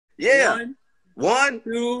Yeah. One,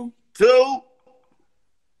 two, three.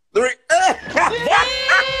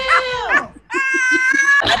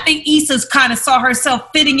 I think Issa's kind of saw herself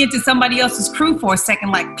fitting into somebody else's crew for a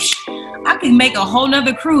second, like, I can make a whole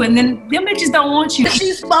nother crew, and then them bitches don't want you.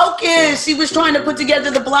 She's focused. She was trying to put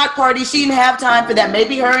together the block party. She didn't have time for that.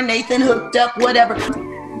 Maybe her and Nathan hooked up, whatever.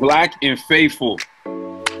 Black and faithful.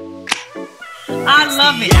 I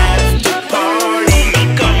love it.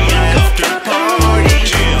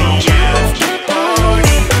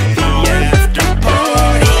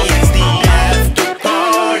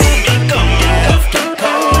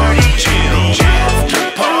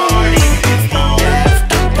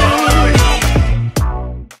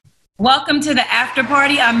 Welcome to the after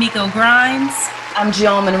party. I'm Miko Grimes. I'm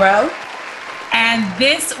Jill Monroe. And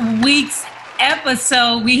this week's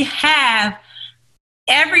episode, we have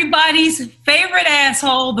everybody's favorite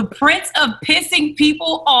asshole, the prince of pissing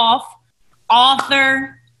people off,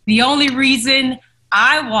 author, the only reason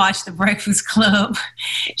I watch The Breakfast Club,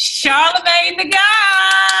 Charlamagne the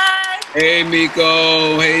guy. Hey,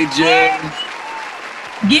 Miko. Hey, Jill.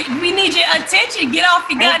 We need your attention. Get off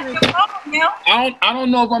your goddamn phone now. I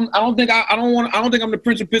don't know if I don't think I'm the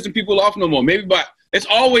prince of pissing people off no more. Maybe it's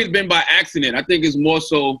always been by accident. I think it's more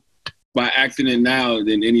so by accident now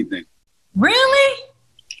than anything. Really?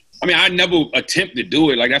 I mean, I never attempt to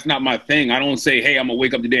do it. Like, that's not my thing. I don't say, hey, I'm gonna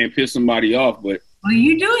wake up today and piss somebody off. But well,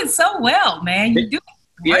 you do it so well, man. You do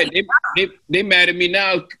it. Yeah, they mad at me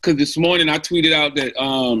now because this morning I tweeted out that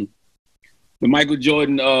the Michael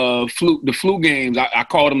Jordan the flu games, I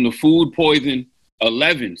called them the food poison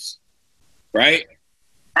 11s, right?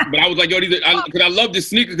 But I was like, yo, because I love the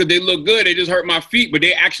sneakers because they look good. They just hurt my feet, but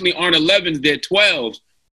they actually aren't 11s. They're 12s.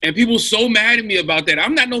 And people so mad at me about that.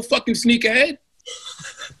 I'm not no fucking sneakerhead.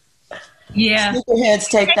 Yeah. Sneakerheads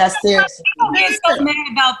take that seriously. People get so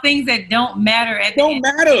mad about things that don't matter. Don't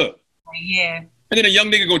matter. Yeah. And then a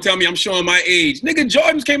young nigga gonna tell me I'm showing my age. Nigga,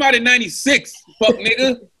 Jordans came out in 96. Fuck,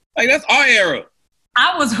 nigga. Like, that's our era.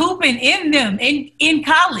 I was hooping in them in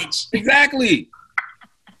college. Exactly.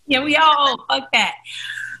 Yeah, we all fuck that.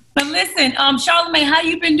 But listen, Charlamagne, how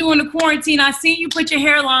you been doing the quarantine? I seen you put your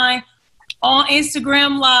hairline on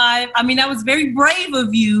Instagram Live. I mean, that was very brave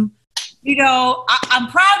of you. You know, I'm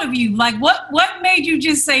proud of you. Like, what made you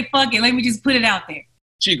just say, fuck it, let me just put it out there?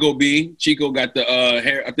 Chico B. Chico got the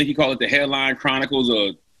hair, I think he called it the Hairline Chronicles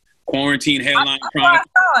or Quarantine Hairline Chronicles.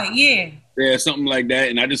 I saw it, yeah. Yeah, something like that.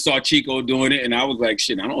 And I just saw Chico doing it, and I was like,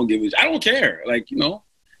 shit, I don't care. Like, you know,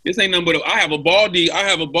 this ain't nothing but I have a baldy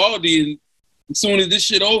as soon as this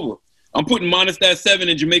shit over. I'm putting Monistat 7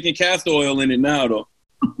 and Jamaican castor oil in it now, though.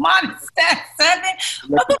 Monistat 7?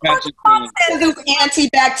 What the fuck is Monistat? It's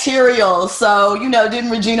antibacterial. So, you know,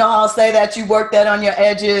 didn't Regina Hall say that you work that on your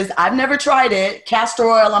edges? I've never tried it. Castor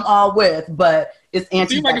oil I'm all with, but it's antibacterial.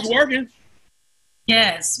 Seems like it's working.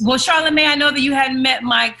 Yes. Well, Charlamagne, I know that you hadn't met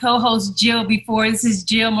my co-host Jill before. This is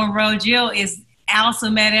Jill Monroe. Jill is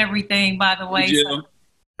awesome at everything, by the way. Jill. So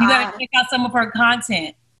you got to check out some of her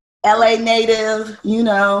content. LA native, you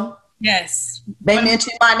know. Yes. They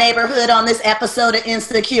mentioned my neighborhood on this episode of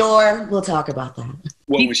Insecure. We'll talk about that.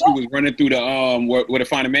 What, when she was running through the where to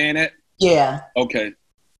find a man at? Yeah. Okay.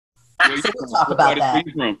 So we'll talk about that. Where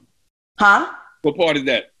you from? Huh? What part is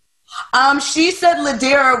that? She said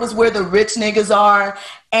Ladera was where the rich niggas are,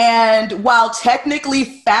 and while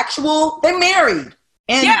technically factual, they're married.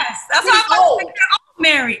 And yes, that's what I'm saying. They're all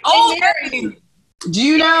married. All married. Do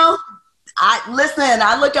you know?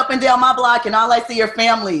 I look up and down my block, and all I see are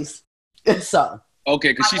families. So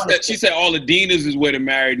okay, because she said all the Dinas is where the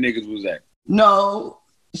married niggas was at. No.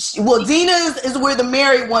 Well, Dina's is where the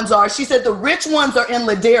married ones are. She said the rich ones are in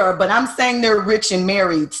Ladera, but I'm saying they're rich and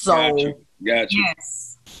married. So Gotcha.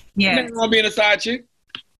 Yes. Yeah. You want being a side chick?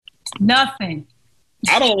 Nothing.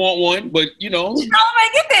 I don't want one, but you know.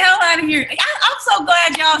 Charlamagne, get the hell out of here. I'm so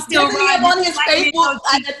glad y'all still riding on his faithful.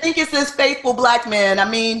 I think it's his faithful black man. I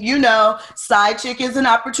mean, you know, side chick is an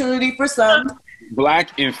opportunity for some.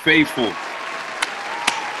 Black and faithful.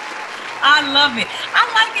 I love it. I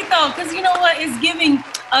like it though, because you know what? It's giving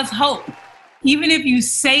us hope. Even if you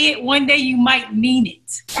say it one day, you might mean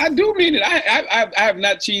it. I do mean it. I have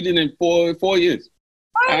not cheated in four years.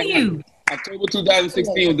 Why are you? October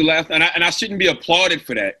 2016 was the last time, and I shouldn't be applauded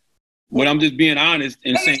for that. But I'm just being honest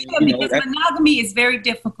and saying, because monogamy is very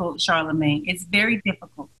difficult, Charlamagne. It's very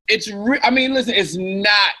difficult. I mean, listen, it's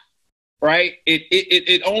not right.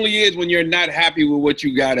 It only is when you're not happy with what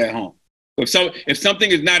you got at home. If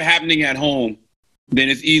something is not happening at home, then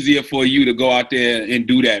it's easier for you to go out there and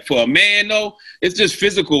do that. For a man, though, it's just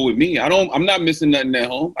physical with me. I'm not missing nothing at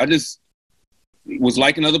home. I just was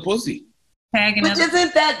liking other pussy. tagging But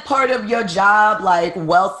isn't that part of your job, like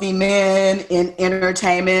wealthy men in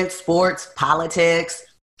entertainment, sports, politics?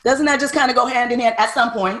 Doesn't that just kind of go hand in hand at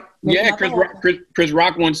some point? Yeah, Chris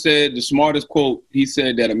Rock once said the smartest quote. He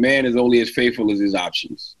said that a man is only as faithful as his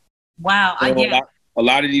options. Wow, so I get a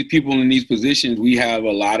lot of these people in these positions, we have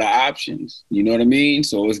a lot of options. You know what I mean?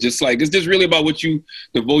 So it's just really about what you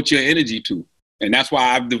devote your energy to. And that's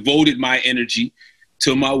why I've devoted my energy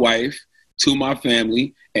to my wife, to my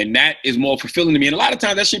family, and that is more fulfilling to me. And a lot of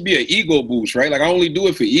times that should be an ego boost, right? Like I only do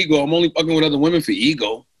it for ego. I'm only fucking with other women for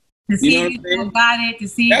ego. To see if you got it, to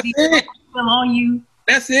see if people still on you.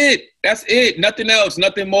 That's it. Nothing else,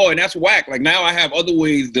 nothing more. And that's whack. Like now I have other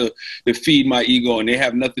ways to feed my ego and they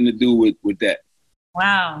have nothing to do with that.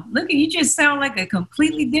 Wow. Look, you just sound like a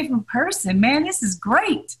completely different person, man. This is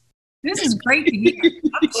great. This is great to hear.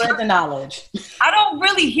 Spread the knowledge. I don't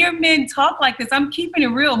really hear men talk like this. I'm keeping it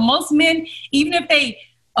real. Most men, even if they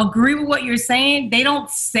agree with what you're saying, they don't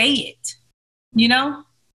say it. You know?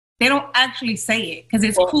 They don't actually say it because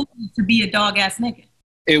it's cool to be a dog-ass nigga.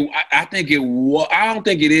 I don't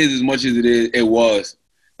think it is as much as it was.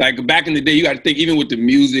 Like back in the day, you got to think, even with the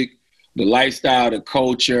music, the lifestyle, the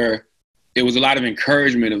culture, there was a lot of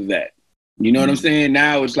encouragement of that. You know what I'm saying?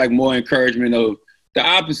 Now it's like more encouragement of the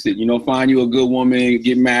opposite. You know, find you a good woman,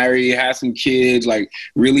 get married, have some kids, like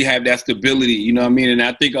really have that stability. You know what I mean? And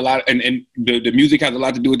I think a lot, and the music has a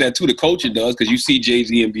lot to do with that too. The culture does, because you see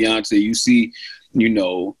Jay-Z and Beyonce, you see, you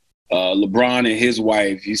know, LeBron and his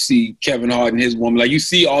wife, you see Kevin Hart and his woman. Like you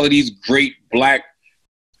see all of these great black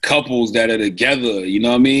couples that are together, you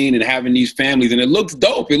know what I mean? And having these families, and it looks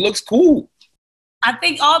dope. It looks cool. I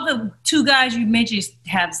think all the two guys you mentioned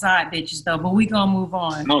have side bitches though, but we gonna move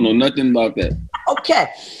on. I don't know nothing about that. Okay.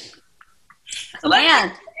 So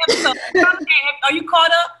let's are you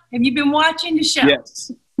caught up? Have you been watching the show?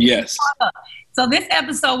 Yes. So this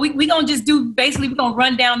episode, we gonna just do, basically we're gonna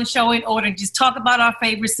run down the show in order, just talk about our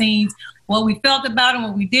favorite scenes, what we felt about them,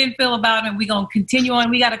 what we didn't feel about them. We're gonna continue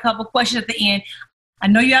on. We got a couple questions at the end. I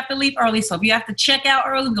know you have to leave early, so if you have to check out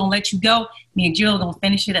early, we're gonna let you go. Me and Jill are gonna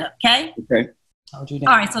finish it up, okay? Okay.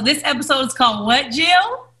 All right, so this episode is called what,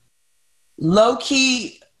 Jill? Low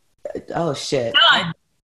key. Oh shit. Done.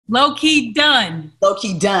 Low key done. Low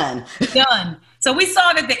key done. Done. So we saw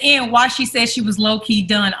it at the end why she said she was low key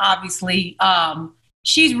done. Obviously,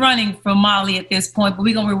 she's running from Molly at this point, but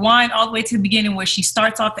we're gonna rewind all the way to the beginning where she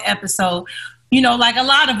starts off the episode. You know, like a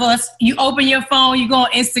lot of us, you open your phone, you go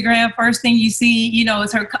on Instagram, first thing you see, you know,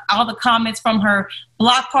 is all the comments from her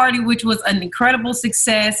block party, which was an incredible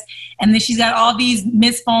success. And then she's got all these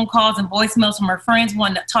missed phone calls and voicemails from her friends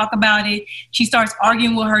wanting to talk about it. She starts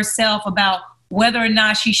arguing with herself about whether or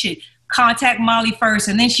not she should contact Molly first.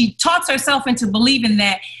 And then she talks herself into believing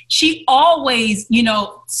that she always, you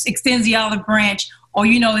know, extends the olive branch or,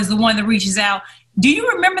 you know, is the one that reaches out. Do you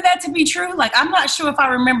remember that to be true? Like, I'm not sure if I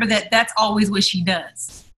remember that that's always what she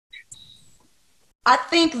does. I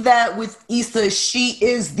think that with Issa, she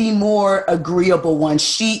is the more agreeable one.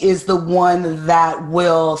 She is the one that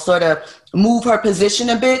will sort of move her position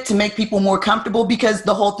a bit to make people more comfortable, because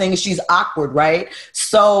the whole thing is she's awkward, right?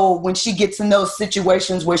 So when she gets in those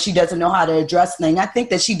situations where she doesn't know how to address things, I think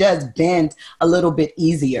that she does bend a little bit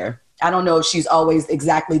easier. I don't know if she's always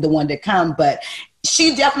exactly the one to come, but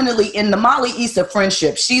she definitely, in the Molly Issa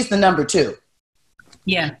friendship, she's the number two.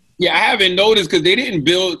 Yeah. Yeah, I haven't noticed because they didn't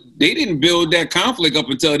build that conflict up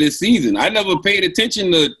until this season. I never paid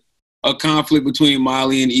attention to a conflict between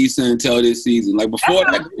Molly and Issa until this season. Like before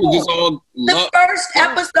that, it was just all the first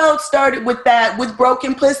episode started with that, with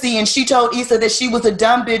Broken Pussy, and she told Issa that she was a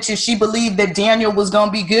dumb bitch if she believed that Daniel was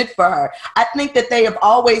gonna be good for her. I think that they have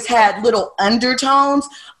always had little undertones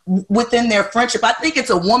within their friendship. I think it's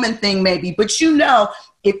a woman thing maybe, but you know,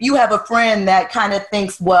 if you have a friend that kind of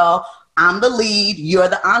thinks, well, I'm the lead, you're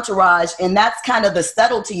the entourage, and that's kind of the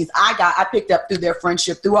subtleties I picked up through their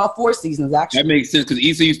friendship through all 4 seasons, actually. That makes sense, because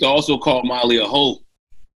Issa used to also call Molly a hoe.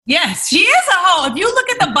 Yes, she is a hoe. If you look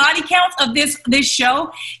at the body counts of this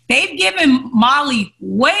show, they've given Molly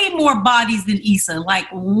way more bodies than Issa, like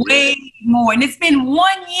way more. And it's been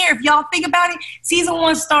 1 year. If y'all think about it, season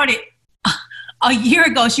 1 started a year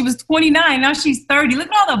ago. She was 29. Now she's 30.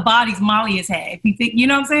 Look at all the bodies Molly has had. If you think, you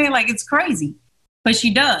know what I'm saying? Like, it's crazy. But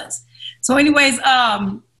she does. So anyways,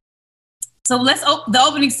 so the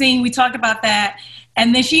opening scene, we talked about that.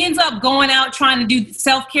 And then she ends up going out trying to do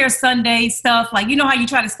self-care Sunday stuff. Like, you know how you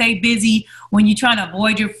try to stay busy when you're trying to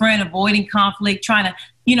avoid your friend, avoiding conflict, trying to,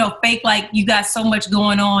 you know, fake like you got so much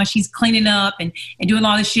going on. She's cleaning up and doing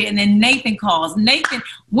all this shit. And then Nathan calls. Nathan,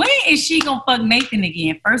 when is she going to fuck Nathan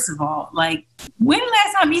again, first of all? Like, when the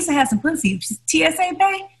last time Issa had some pussy? TSA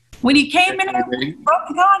Bay? When he came in there, broke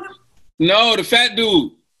the condom? No, the fat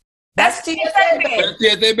dude. That's TSA Babe. That's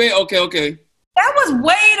TSA Babe? Okay. That was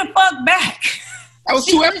way the fuck back. That was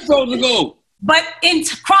 2 episodes ago. But in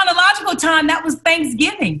chronological time, that was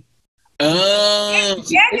Thanksgiving. January.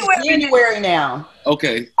 It's January now.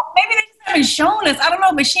 Okay. Maybe they just haven't shown us. I don't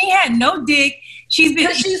know, but she had no dick.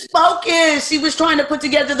 She's focused. She was trying to put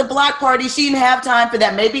together the block party. She didn't have time for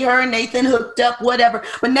that. Maybe her and Nathan hooked up, whatever.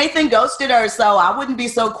 But Nathan ghosted her, so I wouldn't be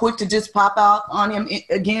so quick to just pop out on him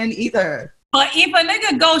again either. But if a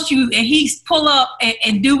nigga ghosts you and he pull up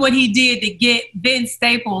and do what he did to get Ben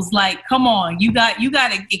Staples, like, come on, you got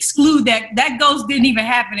to exclude that. That ghost didn't even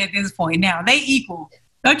happen at this point. Now they equal.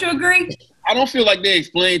 Don't you agree? I don't feel like they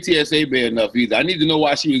explained TSA Bay enough either. I need to know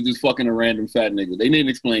why she was just fucking a random fat nigga. They didn't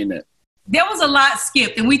explain that. There was a lot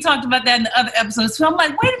skipped, and we talked about that in the other episodes. So I'm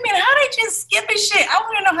like, wait a minute, how they just skipping shit? I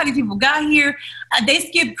want to know how these people got here. They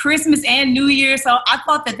skipped Christmas and New Year, so I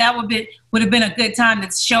thought that would have been a good time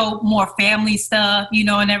to show more family stuff,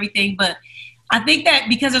 and everything. But I think that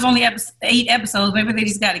because there's only 8 episodes, maybe they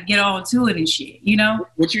just got to get on to it and shit,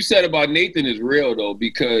 What you said about Nathan is real, though,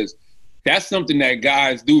 because that's something that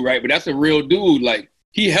guys do, right? But that's a real dude. Like,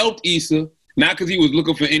 he helped Issa, not because he was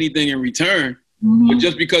looking for anything in return, but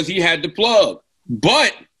just because he had the plug.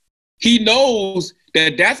 But he knows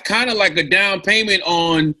that that's kind of like a down payment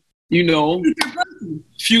on,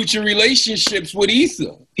 future relationships with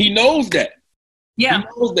Issa. He knows that. Yeah. He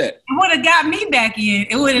knows that. It would have got me back in.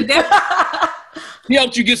 It would have definitely. He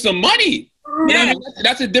helped you get some money. Yeah.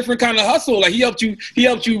 That's a different kind of hustle. Like, he helped you,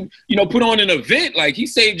 put on an event. Like, he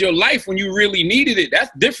saved your life when you really needed it. That's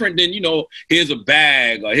different than, here's a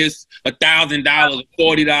bag or here's $1,000,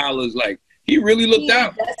 $40. Like, he really looked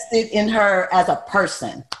out. Invested in her as a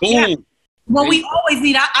person. Boom. Yeah. Well, we always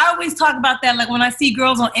need. I always talk about that. Like, when I see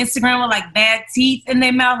girls on Instagram with like bad teeth in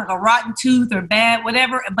their mouth, like a rotten tooth or bad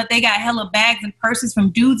whatever, but they got hella bags and purses from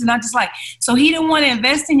dudes, and I'm just like, so he didn't want to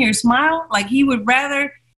invest in your smile? Like, he would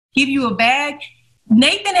rather give you a bag?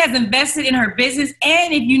 Nathan has invested in her business,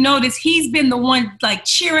 and if you notice, he's been the one like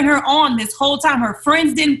cheering her on this whole time. Her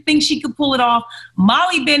friends didn't think she could pull it off.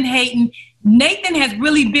 Molly been hating. Nathan has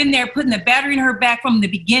really been there putting the battery in her back from the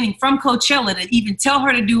beginning, from Coachella, to even tell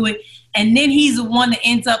her to do it. And then he's the one that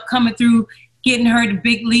ends up coming through, getting her the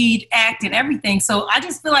big lead act and everything. So I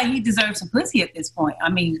just feel like he deserves some pussy at this point. I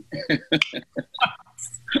mean.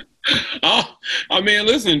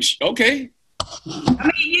 Listen, okay.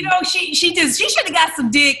 I mean, she should have got some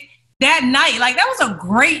dick that night. Like, that was a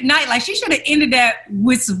great night. Like, she should have ended that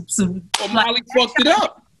with some well, Molly fucked it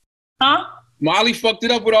up. Huh? Molly fucked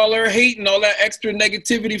it up with all her hate and all that extra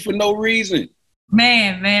negativity for no reason.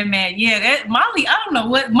 Man. Yeah, that Molly, I don't know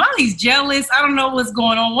what, Molly's jealous. I don't know what's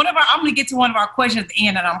going on. I'm going to get to one of our questions at the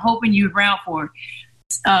end, and I'm hoping you're around for it,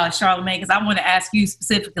 Charlamagne, because I want to ask you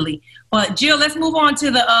specifically. But Jill, let's move on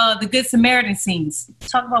to the Good Samaritan scenes.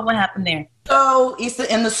 Talk about what happened there. So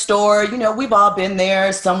Issa in the store, we've all been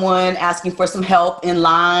there. Someone asking for some help in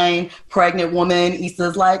line, pregnant woman.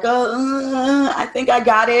 Issa's like, I think I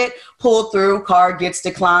got it. Pull through, card gets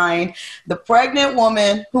declined. The pregnant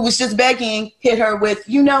woman who was just begging hit her with,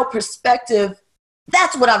 perspective.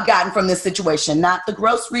 That's what I've gotten from this situation, not the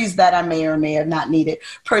groceries that I may or may have not needed.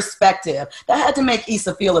 Perspective. That had to make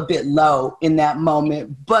Issa feel a bit low in that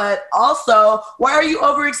moment. But also, why are you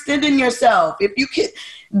overextending yourself? If you could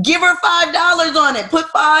give her $5 on it, put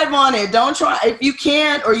 5 on it. Don't try. If you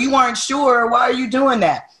can't or you aren't sure, why are you doing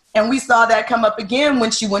that? And we saw that come up again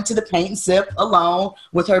when she went to the paint and sip alone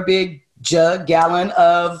with her big gallon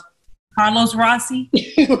of Carlos Rossi.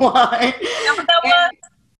 Wine.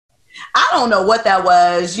 I don't know what that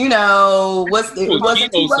was. You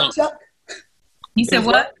said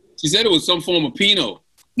what? She said it was some form of Pinot.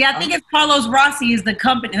 Yeah, I think it's Carlos Rossi is the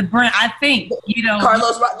company, the brand. I think,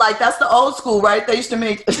 Carlos, like, that's the old school, right? They used to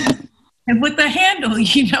make. And with the handle,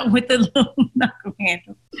 with the little knuckle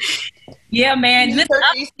handle. Yeah, man.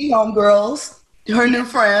 Homegirls, her new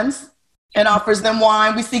friends, and offers them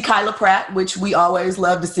wine. We see Kyla Pratt, which we always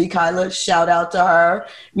love to see Kyla. Shout out to her.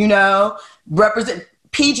 Represent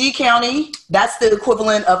PG County. That's the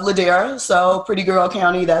equivalent of Ladera. So Pretty Girl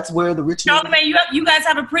County, that's where the rich. Charlamagne, you guys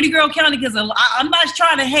have a Pretty Girl County, because I'm not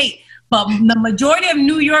trying to hate, but the majority of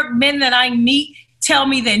New York men that I meet tell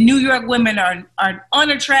me that New York women are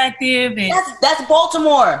unattractive. And that's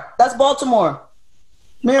Baltimore. That's Baltimore.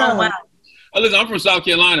 Maryland. Oh, wow. Listen, I'm from South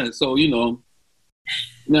Carolina, so I've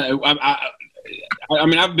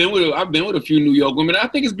been with a few New York women. I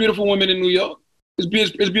think it's beautiful women in New York. It's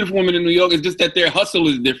beautiful women in New York. It's just that their hustle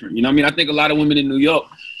is different. I think a lot of women in New York,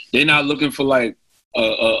 they're not looking for like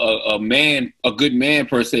a man, a good man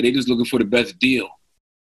per se. They're just looking for the best deal.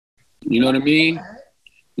 You know what I mean?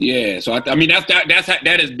 Yeah, so I mean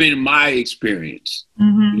that has been my experience,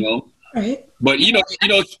 Mm-hmm. you know. Right. But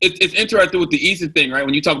it's interesting with the Issa thing, right?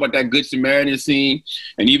 When you talk about that Good Samaritan scene,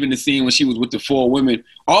 and even the scene when she was with the 4 women,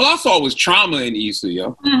 all I saw was trauma in Issa,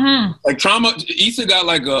 yo. Mm-hmm. Like trauma. Issa got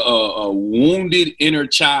like a wounded inner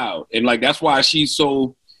child, and like that's why she's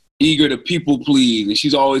so eager to people please, and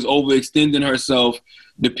she's always overextending herself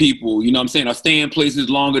to people. You know what I'm saying? Or staying places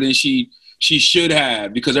longer than she should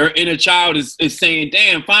have, because her inner child is saying,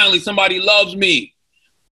 "Damn, finally somebody loves me."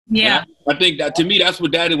 Yeah. I think that, to me, that's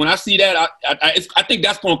what that is. When I see that, I think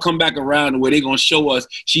that's going to come back around the way they're going to show us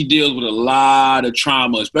she deals with a lot of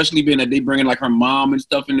trauma, especially being that they bring in like her mom and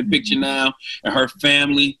stuff in the picture now, and her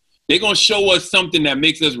family. They're going to show us something that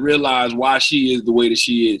makes us realize why she is the way that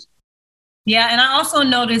she is. Yeah, and I also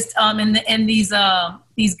noticed in these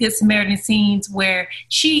Good Samaritan scenes where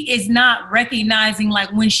she is not recognizing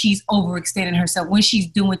like when she's overextending herself, when she's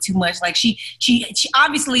doing too much. Like she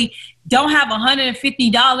obviously don't have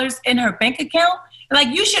 $150 in her bank account. Like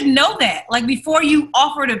you should know that. Like before you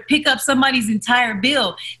offer to pick up somebody's entire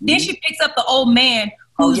bill, then she picks up the old man.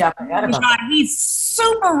 Oh yeah, I forgot about that. He's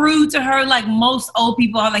super rude to her, like most old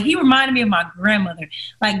people are. Like he reminded me of my grandmother.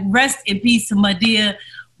 Like rest in peace to my dear.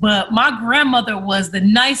 But my grandmother was the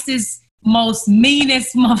nicest, most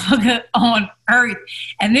meanest motherfucker on earth.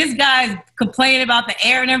 And this guy's complaining about the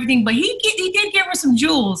air and everything, but he did give her some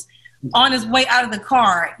jewels on his way out of the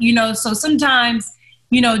car, you know. So sometimes,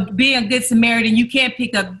 you know, being a good Samaritan, you can't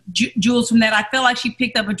pick up jewels from that. I feel like she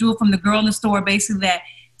picked up a jewel from the girl in the store, basically, that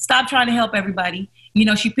stop trying to help everybody. You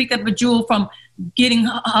know, she picked up a jewel from picking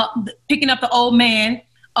up the old man.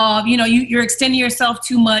 You know, you're extending yourself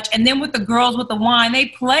too much. And then with the girls with the wine, they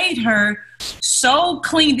played her so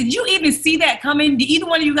clean. Did you even see that coming? Did either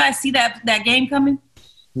one of you guys see that game coming?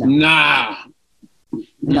 Nah.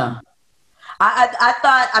 No.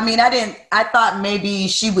 I thought maybe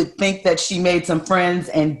she would think that she made some friends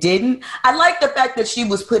and didn't. I like the fact that she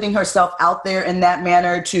was putting herself out there in that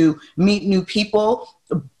manner to meet new people.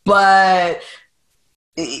 But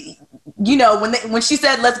you know, when she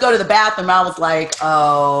said, "Let's go to the bathroom," I was like,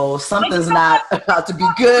 "Oh, something's not about to be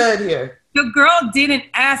good here." The girl didn't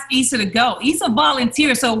ask Issa to go. Issa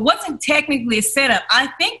volunteered, so it wasn't technically a setup. I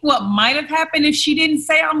think what might have happened if she didn't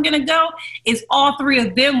say, "I'm going to go," is all 3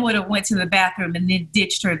 of them would have went to the bathroom and then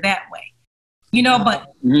ditched her that way. You know,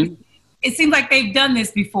 but it seems like they've done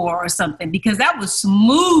this before or something, because that was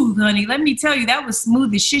smooth, honey. Let me tell you, that was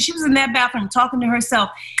smooth as shit. She was in that bathroom talking to herself.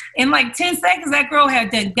 In like 10 seconds, that girl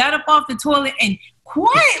had done got up off the toilet and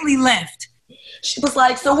quietly left. She was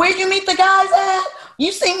like, "So where you meet the guys at?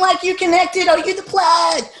 You seem like you connected. Are you the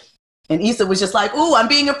plug?" And Issa was just like, "Ooh, I'm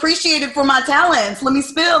being appreciated for my talents. Let me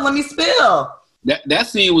spill. That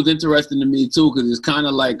scene was interesting to me too, because it's kind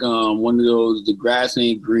of like one of those "the grass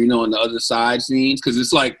ain't greener on the other side" scenes. Because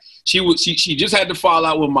it's like she just had to fall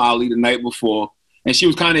out with Molly the night before, and she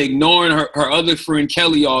was kind of ignoring her other friend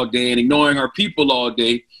Kelly all day and ignoring her people all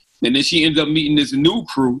day, and then she ends up meeting this new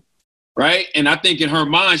crew. Right? And I think in her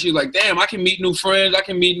mind, she's like, "Damn, I can meet new friends. I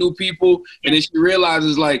can meet new people." And then she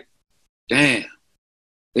realizes, like, "Damn,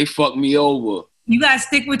 they fucked me over." You got to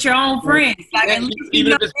stick with your own friends. Like, at least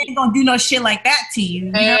even if they ain't going to do no shit like that to you.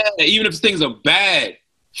 You know? Even if things are bad,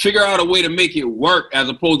 figure out a way to make it work, as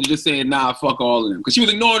opposed to just saying, "Nah, fuck all of them." Because she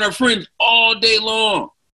was ignoring her friends all day long.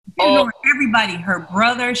 She ignored everybody. Her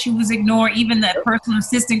brother, she was ignoring. Even that personal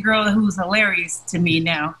assistant girl who was hilarious to me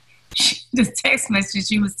now. The text message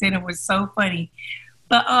she was sending was so funny.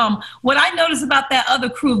 But what I noticed about that other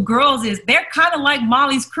crew of girls is they're kind of like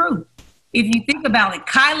Molly's crew. If you think about it,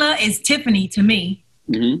 Kyla is Tiffany to me.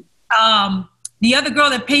 Mm-hmm. The other girl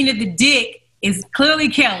that painted the dick is clearly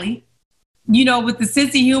Kelly, you know, with the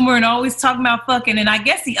sense of humor and always talking about fucking. And I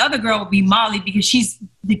guess the other girl would be Molly, because she's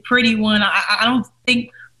the pretty one. I don't think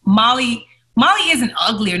Molly isn't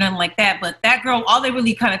ugly or nothing like that, but that girl, all they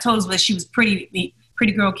really kind of told us was she was pretty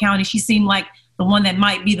girl county. She seemed like the one that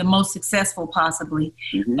might be the most successful, possibly.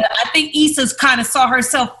 Mm-hmm. But I think Issa's kind of saw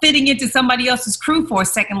herself fitting into somebody else's crew for a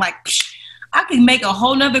second, like, I can make a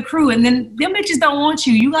whole nother crew, and then them bitches don't want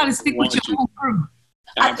you. You got to stick with your own crew.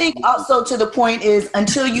 I think also to the point is,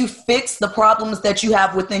 until you fix the problems that you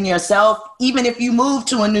have within yourself, even if you move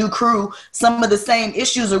to a new crew, some of the same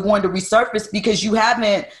issues are going to resurface because you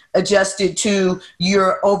haven't adjusted to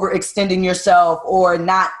your overextending yourself or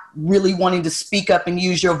not really wanting to speak up and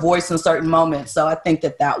use your voice in certain moments. So I think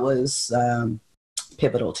that was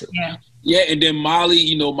pivotal too. Yeah, and then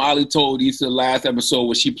Molly told Issa last episode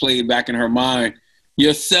when she played back in her mind,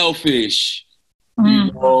 "You're selfish.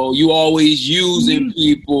 You know, you always using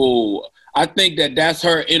people." I think that's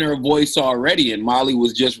her inner voice already, and Molly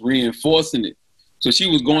was just reinforcing it. So she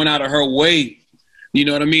was going out of her way You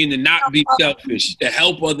know what I mean? To not be selfish, to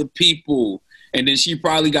help other people. And then she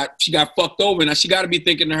got fucked over. Now she got to be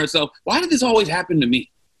thinking to herself, why did this always happen to me?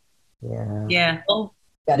 Yeah.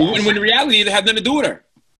 When the reality, it had nothing to do with her.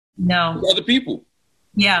 No. With other people.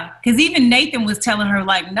 Yeah. Because even Nathan was telling her,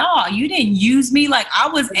 like, no, you didn't use me. Like, I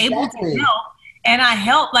was able to help. And I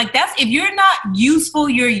help. Like, if you're not useful,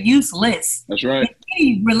 you're useless. That's right. In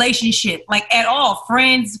any relationship, like at all,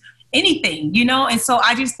 friends, anything, you know? And so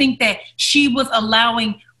I just think that she was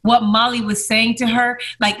allowing what Molly was saying to her.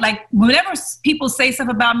 Like whenever people say stuff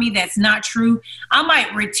about me that's not true, I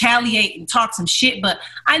might retaliate and talk some shit, but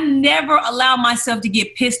I never allow myself to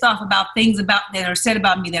get pissed off about things that are said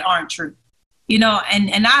about me that aren't true. You know, and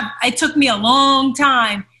it took me a long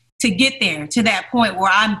time to get there, to that point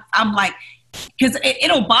where I'm like, because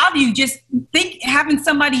it'll bother you just having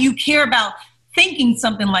somebody you care about thinking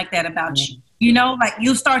something like that about you. You know, like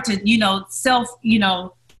you'll start to,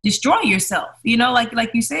 destroy yourself. You know,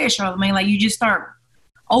 like you said, Charlamagne, like you just start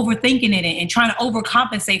overthinking it and trying to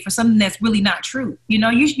overcompensate for something that's really not true. You know,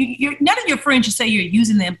 you're none of your friends should say you're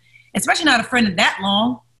using them, especially not a friend of that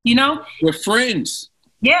long. You know, we're friends.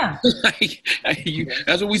 Yeah.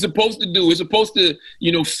 That's what we're supposed to do. We're supposed to,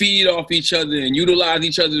 feed off each other and utilize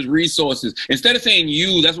each other's resources. Instead of saying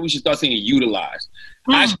you, that's what we should start saying utilize.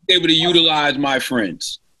 I should be able to utilize my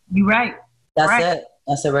friends. You're right. That's it.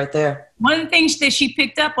 That's it right there. One of the things that she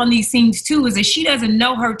picked up on these scenes too is that she doesn't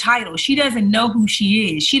know her title. She doesn't know who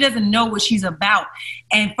she is. She doesn't know what she's about.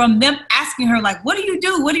 And from them asking her, like, what do you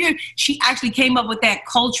do? She actually came up with that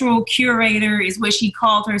cultural curator is what she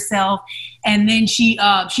called herself. And then she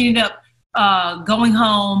ended up going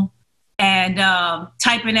home and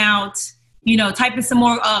typing some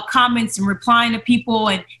more comments and replying to people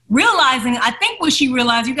and realizing, I think what she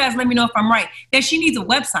realized, you guys let me know if I'm right, that she needs a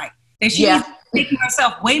website. That she needs taking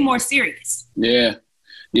herself way more serious. Yeah.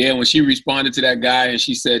 Yeah, when she responded to that guy and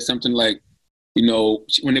she said something like,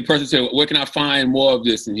 when the person said, where can I find more of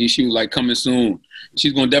this? And she was like, coming soon.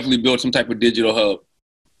 She's going to definitely build some type of digital hub.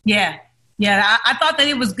 Yeah. Yeah, I thought that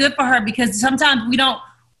it was good for her because sometimes we don't,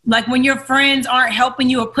 like when your friends aren't helping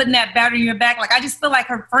you or putting that battery in your back, like I just feel like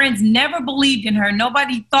her friends never believed in her.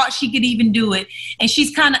 Nobody thought she could even do it. And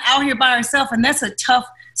she's kind of out here by herself. And that's a tough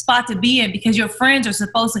spot to be in because your friends are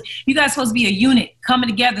you guys are supposed to be a unit, coming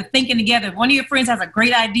together, thinking together. If one of your friends has a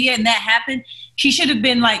great idea and that happened, she should have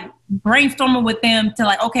been like brainstorming with them to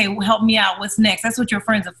like, okay, well, help me out. What's next? That's what your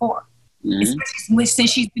friends are for. Mm-hmm. Especially since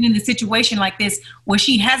she's been in a situation like this where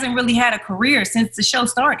she hasn't really had a career since the show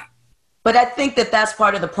started. But I think that that's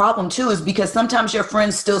part of the problem too, is because sometimes your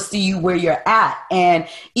friends still see you where you're at. And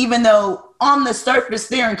even though on the surface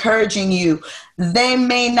they're encouraging you, they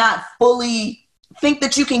may not fully think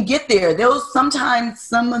that you can get there. Sometimes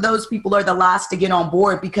some of those people are the last to get on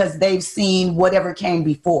board because they've seen whatever came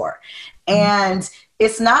before. And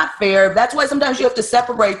it's not fair. That's why sometimes you have to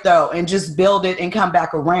separate though and just build it and come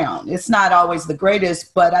back around. It's not always the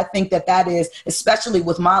greatest, but I think that is, especially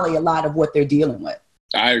with Molly, a lot of what they're dealing with.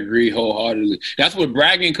 I agree wholeheartedly. That's where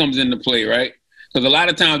bragging comes into play, right? Because a lot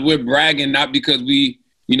of times we're bragging not because we,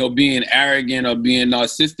 being arrogant or being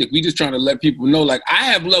narcissistic. We just trying to let people know, like, I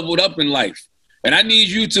have leveled up in life and I need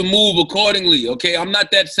you to move accordingly, okay? I'm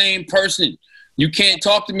not that same person. You can't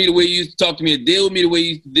talk to me the way you used to talk to me or deal with me the way you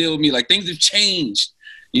used to deal with me. Like, things have changed.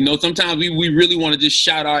 Sometimes we really want to just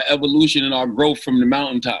shout our evolution and our growth from the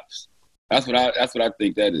mountaintops. That's what I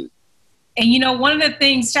think that is. And, one of the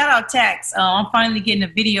things, shout out Tax, I'm finally getting a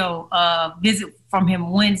video visit from him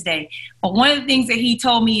Wednesday. But one of the things that he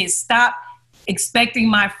told me is stop expecting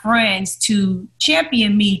my friends to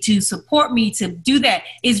champion me, to support me, to do that.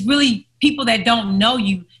 It's really people that don't know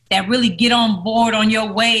you that really get on board on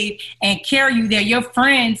your wave and carry you there. Your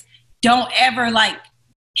friends don't ever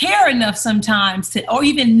care enough sometimes to, or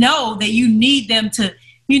even know that you need them to,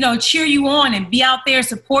 cheer you on and be out there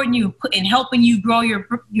supporting you and helping you grow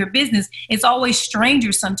your business. It's always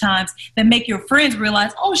strangers sometimes that make your friends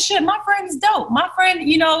realize, oh shit, my friend is dope. My friend,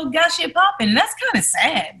 got shit popping. And that's kind of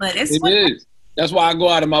sad, but it is. That's why I go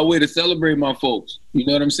out of my way to celebrate my folks. You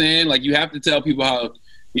know what I'm saying? Like, you have to tell people how,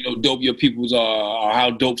 dope your peoples are, or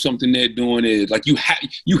how dope something they're doing is. Like, you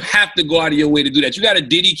have to go out of your way to do that. You got to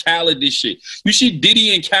Diddy Khaled this shit. You should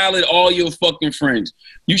Diddy and Khaled all your fucking friends.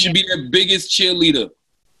 You should be their biggest cheerleader.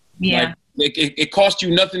 Yeah. Like, it costs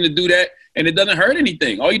you nothing to do that, and it doesn't hurt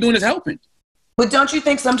anything. All you're doing is helping. But don't you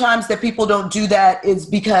think sometimes that people don't do that is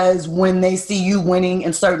because when they see you winning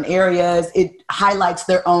in certain areas, it highlights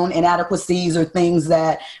their own inadequacies or things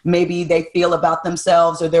that maybe they feel about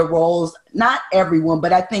themselves or their roles? Not everyone,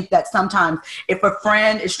 but I think that sometimes if a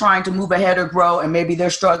friend is trying to move ahead or grow and maybe they're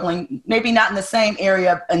struggling, maybe not in the same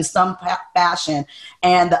area in some fashion,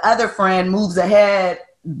 and the other friend moves ahead,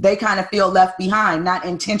 they kind of feel left behind, not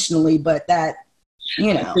intentionally, but that,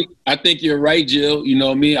 you know. I think you're right, Jill. You know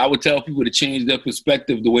what I mean? I would tell people to change their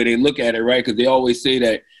perspective, the way they look at it, right? Because they always say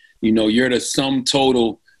that, you know, you're the sum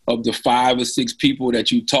total of the 5 or 6 people that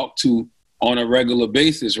you talk to on a regular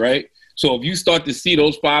basis, right? So if you start to see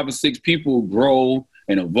those 5 or 6 people grow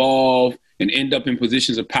and evolve and end up in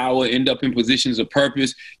positions of power, end up in positions of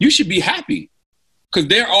purpose, you should be happy because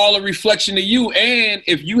they're all a reflection of you. And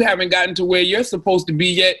if you haven't gotten to where you're supposed to be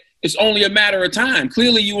yet, it's only a matter of time.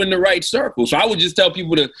 Clearly, you in the right circle. So I would just tell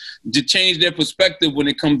people to change their perspective when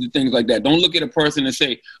it comes to things like that. Don't look at a person and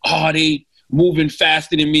say, oh, they moving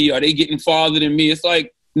faster than me or they getting farther than me. It's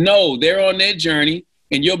like, no, they're on their journey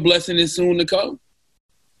and your blessing is soon to come.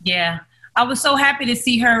 Yeah. I was so happy to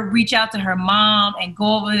see her reach out to her mom and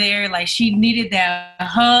go over there. Like she needed that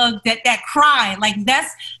hug, that cry. Like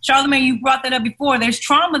that's, Charlamagne, you brought that up before. There's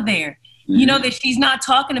trauma there. You know, that she's not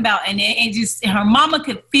talking about. And just her mama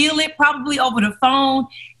could feel it probably over the phone.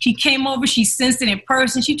 She came over, she sensed it in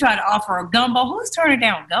person. She tried to offer her gumbo. Who's turning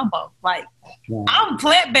down gumbo? Like, I'm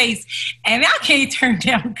plant-based and I can't turn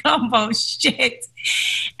down gumbo shit.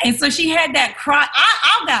 And so she had that cry.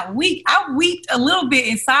 I got weak. I weeped a little bit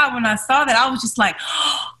inside when I saw that. I was just like,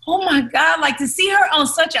 oh my God, like to see her on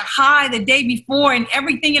such a high the day before and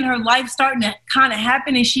everything in her life starting to kind of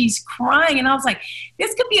happen and she's crying. And I was like,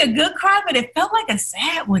 this could be a good cry, but it felt like a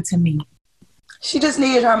sad one to me. She just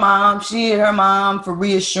needed her mom. She needed her mom for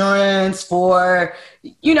reassurance, for,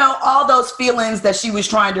 you know, all those feelings that she was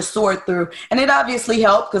trying to sort through. And it obviously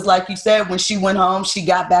helped because, like you said, when she went home, she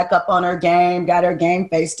got back up on her game, got her game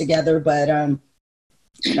face together. But,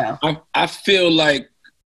 you know. I feel like,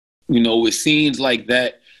 you know, with scenes like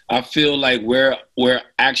that, I feel like we're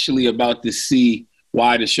actually about to see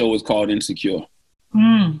why the show is called Insecure.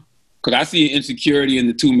 Because I see insecurity in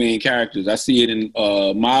the 2 main characters. I see it in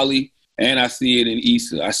Molly. And I see it in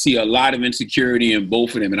Issa. I see a lot of insecurity in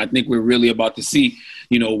both of them. And I think we're really about to see,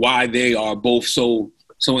 you know, why they are both so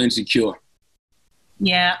insecure.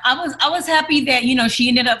 Yeah, I was happy that, you know, she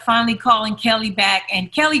ended up finally calling Kelly back.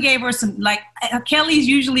 And Kelly gave her some, like, Kelly's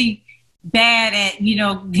usually bad at, you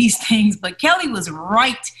know, these things. But Kelly was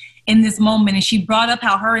right in this moment. And she brought up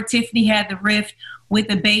how her and Tiffany had the rift with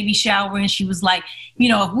the baby shower. And she was like, you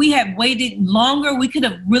know, if we had waited longer, we could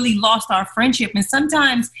have really lost our friendship. And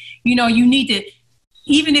sometimes, you know, you need to,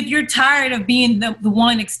 even if you're tired of being the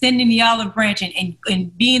one extending the olive branch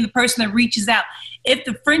and being the person that reaches out, if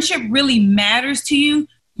the friendship really matters to you,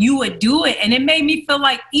 you would do it. And it made me feel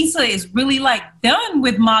like Issa is really like done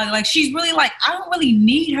with Molly. Like she's really like, I don't really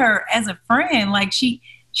need her as a friend. Like she's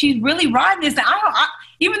really riding this.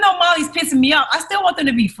 Even though Molly's pissing me off, I still want them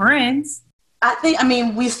to be friends. I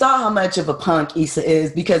mean, we saw how much of a punk Issa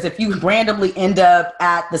is because if you randomly end up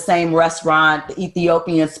at the same restaurant, the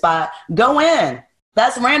Ethiopian spot, go in.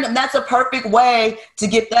 That's random. That's a perfect way to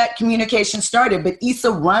get that communication started. But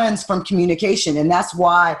Issa runs from communication, and that's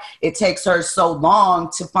why it takes her so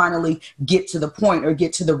long to finally get to the point or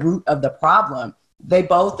get to the root of the problem. They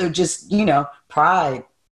both are just, you know, pride.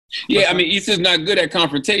 Yeah, I mean, Issa's not good at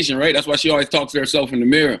confrontation, right? That's why she always talks to herself in the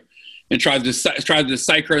mirror and tries to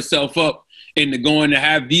psych herself up into going to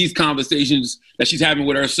have these conversations that she's having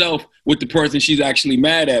with herself with the person she's actually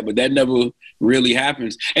mad at, but that never really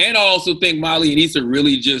happens. And I also think Molly and Issa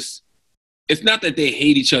really just, it's not that they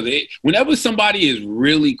hate each other. Whenever somebody is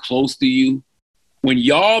really close to you, when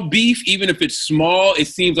y'all beef, even if it's small, it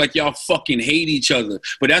seems like y'all fucking hate each other.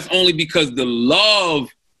 But that's only because the love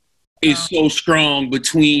is so strong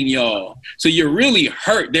between y'all. So you're really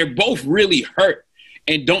hurt. They're both really hurt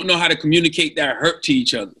and don't know how to communicate that hurt to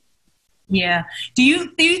each other. Yeah. Do you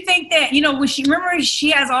think that, you know, when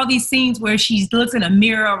she has all these scenes where she looks in a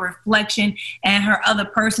mirror or reflection and her other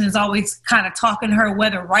person is always kind of talking to her,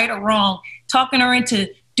 whether right or wrong, talking her into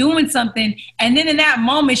doing something. And then in that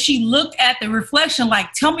moment, she looked at the reflection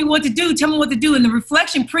like, tell me what to do. And the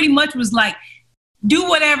reflection pretty much was like, do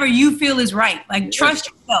whatever you feel is right. Like, trust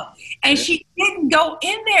yourself. And she didn't go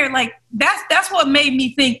in there. Like, that's what made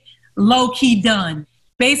me think low key done.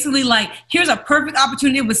 Basically, like, here's a perfect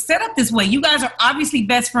opportunity. It was set up this way. You guys are obviously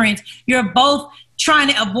best friends. You're both trying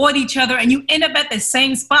to avoid each other, and you end up at the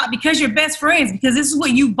same spot because you're best friends, because this is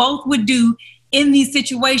what you both would do in these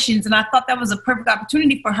situations. And I thought that was a perfect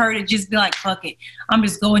opportunity for her to just be like, fuck it, I'm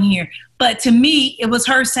just going here. But to me, it was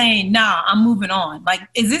her saying, nah, I'm moving on. Like,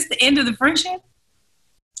 is this the end of the friendship?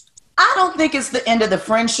 I don't think it's the end of the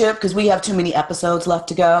friendship because we have too many episodes left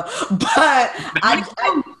to go. But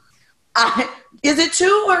is it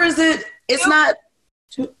 2 or is it? It's 2. Not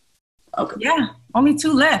 2. Okay. Yeah, only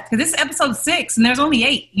 2 left because this is episode 6 and there's only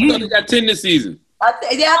 8. You got 10 this season. I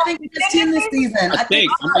think it has 10 this season. I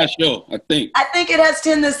think. I'm not sure. I think it has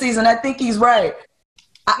 10 this season. I think he's right.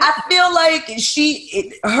 I feel like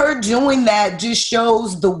her doing that just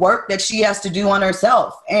shows the work that she has to do on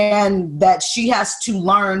herself and that she has to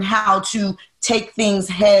learn how to take things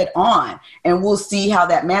head on. And we'll see how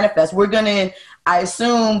that manifests. We're going to, I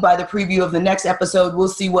assume by the preview of the next episode, we'll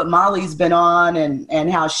see what Molly's been on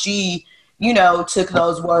and how she, took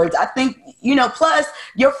those words. I think, plus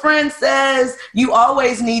your friend says you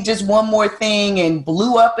always need just one more thing and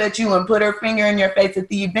blew up at you and put her finger in your face at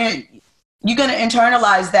the event. You're going to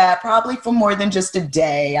internalize that probably for more than just a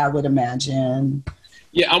day, I would imagine.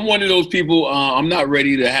 Yeah, I'm one of those people. I'm not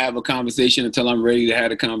ready to have a conversation until I'm ready to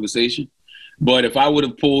have a conversation. But if I would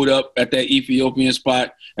have pulled up at that Ethiopian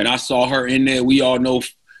spot and I saw her in there, we all know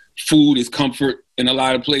food is comfort in a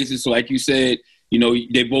lot of places. So like you said,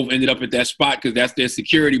 they both ended up at that spot because that's their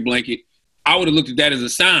security blanket. I would have looked at that as a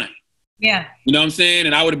sign. Yeah. You know what I'm saying?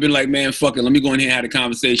 And I would have been like, man, fuck it. Let me go in here and have a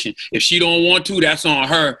conversation. If she don't want to, that's on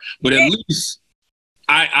her. But at least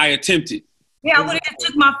I attempted. Yeah, I would have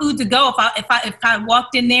took my food to go if I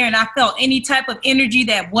walked in there and I felt any type of energy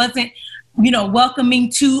that wasn't,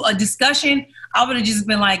 welcoming to a discussion. I would have just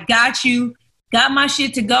been like, got you, got my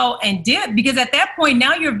shit to go and dip. Because at that point,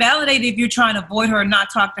 now you're validated if you're trying to avoid her or not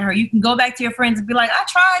talk to her. You can go back to your friends and be like, I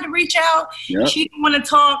tried to reach out. Yep. She didn't want to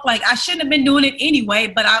talk. Like, I shouldn't have been doing it anyway,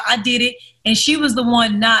 but I did it. And she was the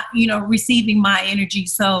one not, receiving my energy.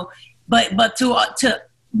 So, but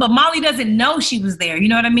Molly doesn't know she was there. You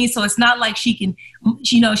know what I mean? So it's not like she can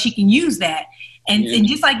use that. And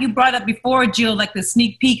just like you brought up before, Jill, like the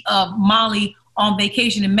sneak peek of Molly on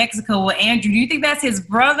vacation in Mexico with Andrew. Do you think that's his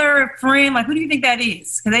brother, friend? Like, who do you think that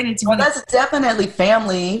is? Because they didn't. Well, that's definitely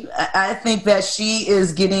family. I think that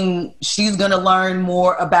she's going to learn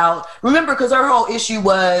more about, remember, because her whole issue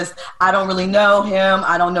was, I don't really know him.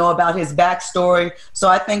 I don't know about his backstory. So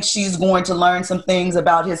I think she's going to learn some things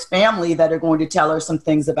about his family that are going to tell her some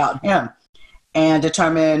things about him and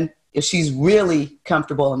determine if she's really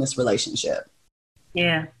comfortable in this relationship.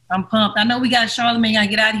 Yeah, I'm pumped. I know we got Charlamagne got to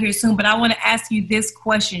get out of here soon, but I want to ask you this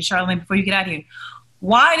question, Charlamagne, before you get out of here.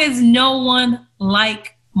 Why does no one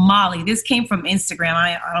like Molly? This came from Instagram.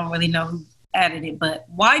 I don't really know who added it, but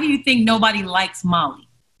why do you think nobody likes Molly?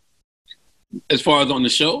 As far as on the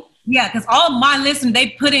show? Yeah, because all of my listeners,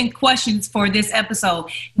 they put in questions for this episode.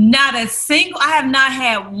 I have not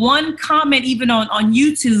had one comment even on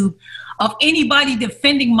YouTube of anybody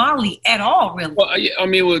defending Molly at all, really. Well, I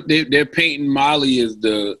mean, they're painting Molly as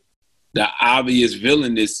the obvious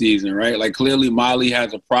villain this season, right? Like, clearly Molly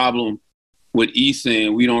has a problem with Issa,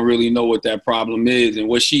 and we don't really know what that problem is. And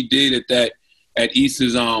what she did at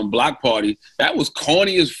Issa's block party, that was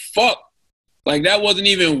corny as fuck. Like, that wasn't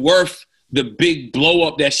even worth the big blow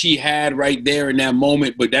up that she had right there in that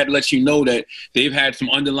moment. But that lets you know that they've had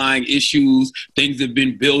some underlying issues. Things have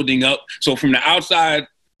been building up. So from the outside,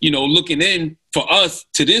 looking in for us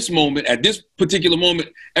to this moment, at this particular moment,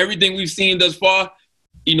 everything we've seen thus far,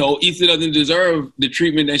 Issa doesn't deserve the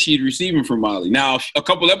treatment that she's receiving from Molly. Now, a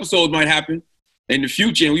couple episodes might happen in the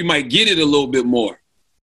future and we might get it a little bit more.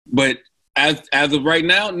 But as of right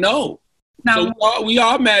now, no. So we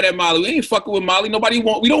are mad at Molly. We ain't fucking with Molly.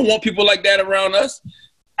 We don't want people like that around us.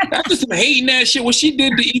 That's just some hating ass shit. What she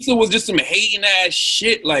did to Issa was just some hating ass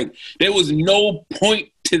shit. Like, there was no point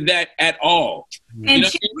to that at all. And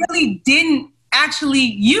she really didn't actually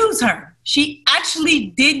use her. She actually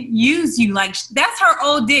didn't use you. Like, that's her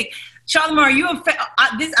old dick. Charlamagne, are you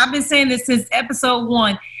I've been saying this since episode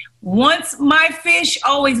 1. Once my fish,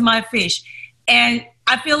 always my fish. And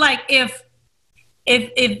I feel like if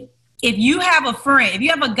you have a friend, if you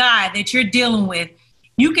have a guy that you're dealing with,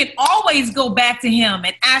 you can always go back to him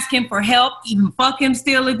and ask him for help, even fuck him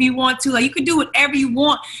still if you want to. Like, you could do whatever you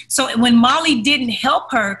want. So when Molly didn't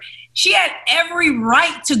help her, she had every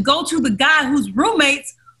right to go to the guy whose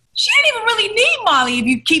roommates. She didn't even really need Molly if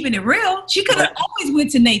you're keeping it real. She could have always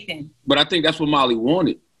went to Nathan. But I think that's what Molly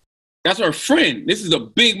wanted. That's her friend. This is a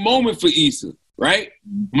big moment for Issa, right?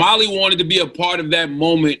 Mm-hmm. Molly wanted to be a part of that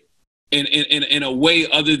moment in a way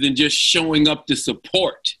other than just showing up to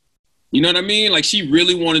support. You know what I mean? Like, she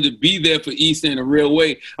really wanted to be there for Issa in a real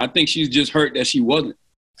way. I think she's just hurt that she wasn't.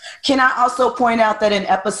 Can I also point out that in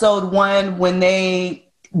episode 1, when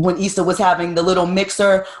Issa was having the little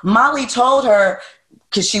mixer, Molly told her,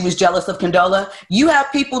 because she was jealous of Condola. You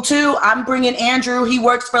have people too. I'm bringing Andrew. He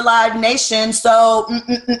works for Live Nation. So,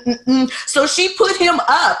 so she put him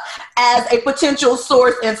up as a potential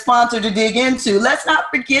source and sponsor to dig into. Let's not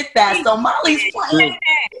forget that. So Molly's playing.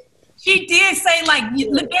 She did say, like,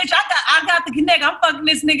 look, bitch, I got the connect. I'm fucking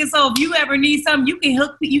this nigga. So if you ever need something, you can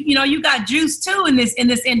hook. You know, you got juice too in this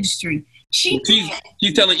industry. She's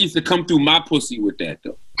telling Issa, come through my pussy with that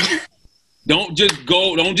though. Don't just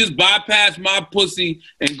bypass my pussy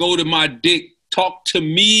and go to my dick. Talk to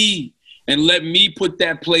me and let me put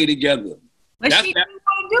that play together. But she didn't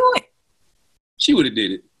want to do it. She would have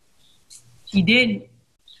did it. She didn't.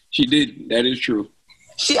 She did. That is true.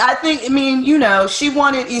 She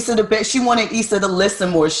wanted Issa to listen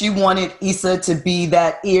more. She wanted Issa to be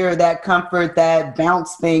that ear, that comfort, that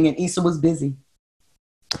bounce thing, and Issa was busy.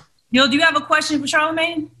 Yo, do you have a question for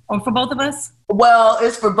Charlamagne or for both of us? Well,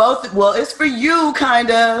 it's for both. Well, it's for you, kind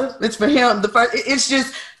of. It's for him. It's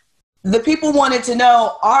just the people wanted to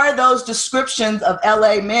know: are those descriptions of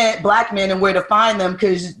LA men, black men, and where to find them?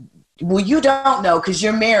 Because you don't know because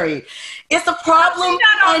you're married. It's a problem.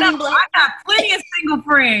 I got plenty of single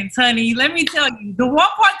friends, honey. Let me tell you, the one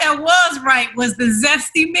part that was right was the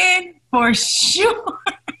zesty men for sure.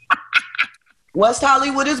 West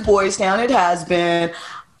Hollywood is Boys Town. It has been.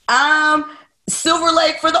 Silver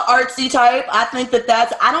Lake for the artsy type. I think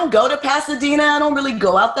that's, I don't go to Pasadena. I don't really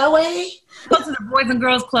go out that way. Go to the Boys and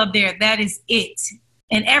Girls Club there. That is it.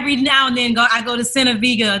 And every now and then I go to Santa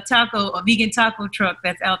Viga, a vegan taco truck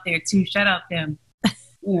that's out there too. Shout out them.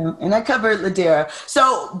 Yeah, and I covered Ladera.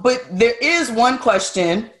 So, but there is one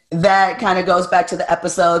question that kind of goes back to the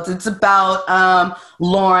episodes. It's about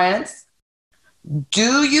Lawrence.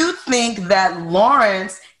 Do you think that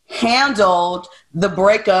Lawrence handled the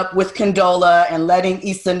breakup with Condola and letting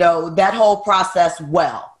Issa know that whole process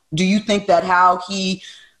well? Do you think that how he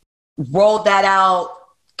rolled that out,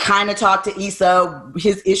 kind of talked to Issa,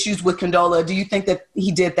 his issues with Condola, do you think that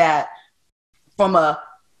he did that from a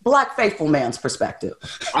black faithful man's perspective?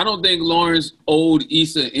 I don't think Lawrence owed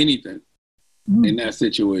Issa anything in that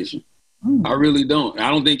situation. I really don't. I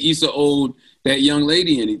don't think Issa owed that young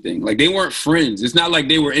lady anything. Like, they weren't friends. It's not like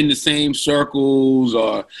they were in the same circles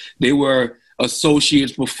or they were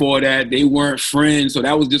associates before that. They weren't friends. So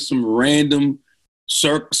that was just some random,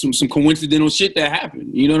 some coincidental shit that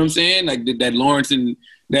happened. You know what I'm saying? Like that Lawrence and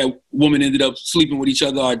that woman ended up sleeping with each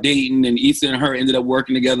other or dating, and Issa and her ended up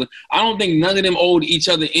working together. I don't think none of them owed each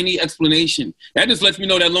other any explanation. That just lets me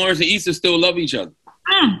know that Lawrence and Issa still love each other.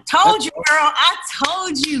 Told you, girl. I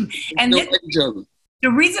told you. And still like each other.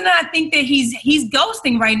 The reason I think that he's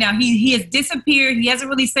ghosting right now, he has disappeared. He hasn't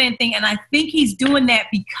really said anything. And I think he's doing that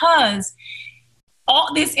because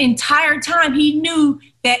all this entire time he knew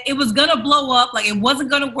that it was going to blow up. Like, it wasn't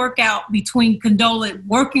going to work out between Condola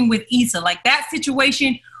working with Issa. Like, that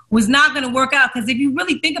situation was not going to work out. Because if you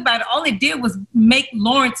really think about it, all it did was make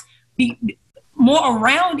Lawrence be more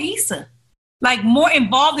around Issa, like more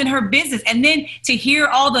involved in her business. And then to hear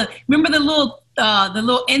remember the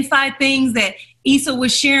little inside things that Issa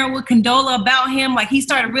was sharing with Condola about him. Like, he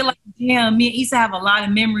started realizing, damn, me and Issa have a lot of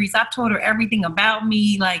memories. I've told her everything about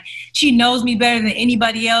me. Like, she knows me better than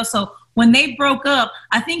anybody else. So when they broke up,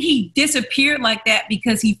 I think he disappeared like that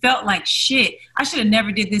because he felt like, shit, I should have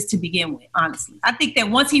never did this to begin with, honestly. I think that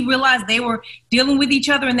once he realized they were dealing with each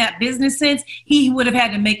other in that business sense, he would have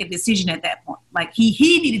had to make a decision at that point. Like, he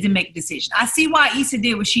needed to make a decision. I see why Issa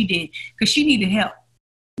did what she did, because she needed help.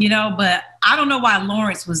 You know, but I don't know why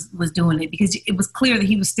Lawrence was doing it, because it was clear that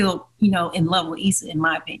he was still, in love with Issa, in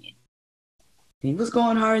my opinion. He was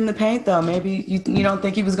going hard in the paint, though. Maybe you don't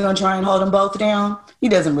think he was going to try and hold them both down? He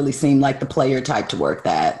doesn't really seem like the player type to work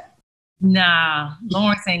that. Nah,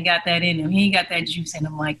 Lawrence ain't got that in him. He ain't got that juice in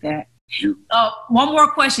him like that. One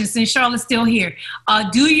more question, since Charlotte's still here.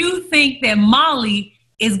 Do you think that Molly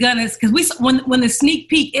is gonna, because when the sneak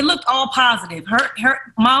peek, it looked all positive. Her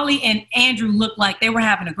Molly and Andrew looked like they were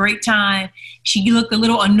having a great time. She looked a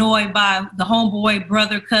little annoyed by the homeboy,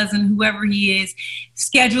 brother, cousin, whoever he is,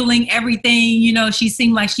 scheduling everything. She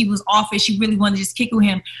seemed like she was off it. She really wanted to just kick with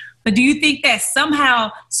him. But do you think that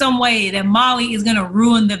somehow, some way, that Molly is gonna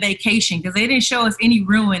ruin the vacation? Because they didn't show us any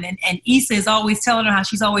ruin, and Issa is always telling her how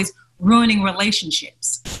she's always ruining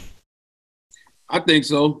relationships. I think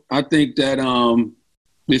so. I think that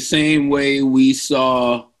the same way we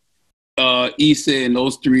saw Issa and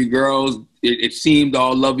those three girls, it seemed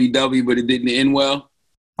all lovey-dovey, but it didn't end well.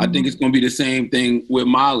 I think it's going to be the same thing with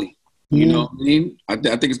Molly. You know what I mean? I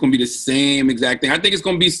think it's going to be the same exact thing. I think it's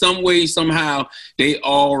going to be some way, somehow, they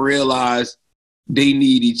all realize they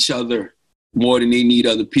need each other more than they need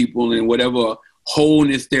other people, and whatever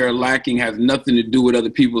wholeness they're lacking has nothing to do with other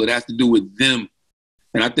people. It has to do with them.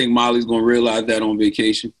 And I think Molly's going to realize that on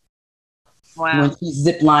vacation. Wow. When she's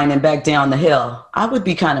ziplining back down the hill. I would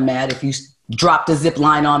be kind of mad if you dropped a zip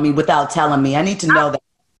line on me without telling me. I need to know that.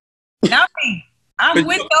 Not me. I'm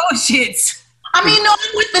with those shits. I mean, no,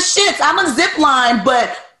 I'm with the shits. I'm a zip line,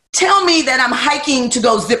 but tell me that I'm hiking to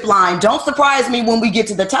go zip line. Don't surprise me when we get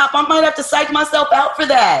to the top. I might have to psych myself out for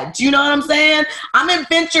that. Do you know what I'm saying? I'm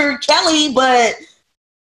Adventure Kelly, but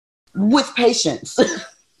with patience.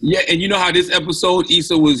 Yeah, and you know how this episode,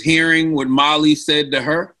 Issa was hearing what Molly said to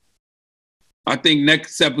her? I think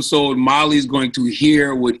next episode, Molly's going to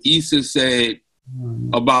hear what Issa said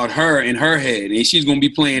about her in her head. And she's going to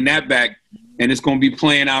be playing that back. And it's going to be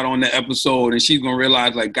playing out on the episode. And she's going to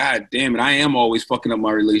realize, like, God damn it, I am always fucking up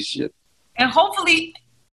my relationship. And hopefully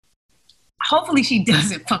she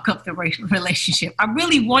doesn't fuck up the relationship. I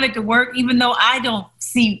really want it to work, even though I don't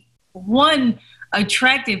see one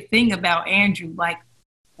attractive thing about Andrew, like,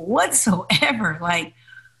 whatsoever. Like,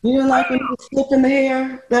 you didn't like when he was flipping the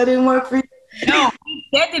hair? That didn't work for you? No,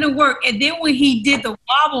 that didn't work. And then when he did the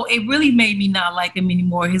wobble, it really made me not like him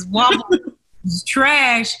anymore. His wobble was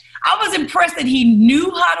trash. I was impressed that he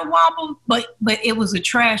knew how to wobble, but it was a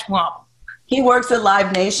trash wobble. He works at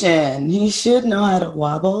Live Nation. He should know how to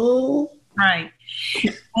wobble. Right.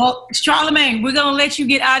 Well, Charlamagne, we're going to let you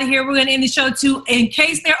get out of here. We're going to end the show, too. In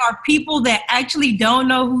case there are people that actually don't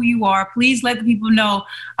know who you are, please let the people know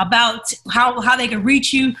about how they can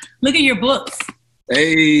reach you. Look at your books.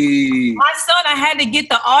 Hey. My son, I had to get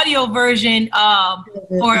the audio version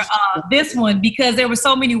for this one because there were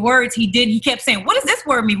so many words he did. He kept saying, what does this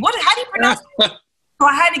word mean? How do you pronounce it? So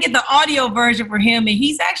I had to get the audio version for him, and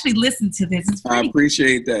he's actually listened to this. It's I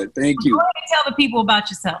appreciate that. Thank you. Go ahead and tell the people about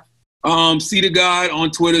yourself. See the God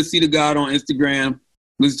on Twitter, See the God on Instagram.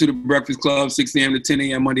 Listen to The Breakfast Club, 6 a.m. to 10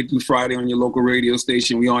 a.m. Monday through Friday on your local radio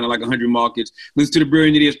station. We on at like 100 markets. Listen to the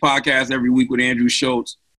Brilliant Idiots podcast every week with Andrew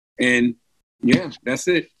Schultz. And yeah, that's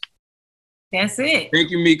it. That's it.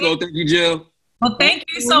 Thank you, Miko. Thank you, Jill. Well, thank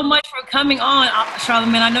you so much for coming on,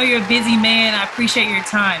 Charlamagne. I know you're a busy man. I appreciate your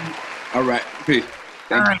time. All right. Peace.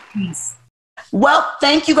 All right. Peace. Well,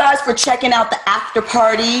 thank you guys for checking out the after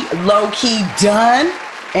party, Low Key Done.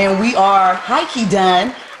 And we are High Key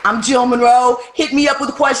Done. I'm Jill Monroe. Hit me up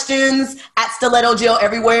with questions at Stiletto Jill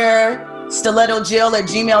everywhere.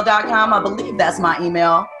 StilettoJill@gmail.com. I believe that's my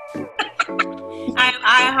email. I'm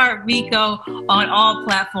iHeartMiko on all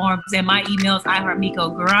platforms, and my email is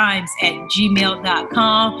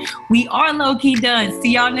iHeartMikoGrimes@gmail.com. We are Low Key Done.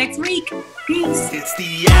 See y'all next week. Peace. It's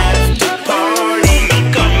the after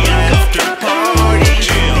party.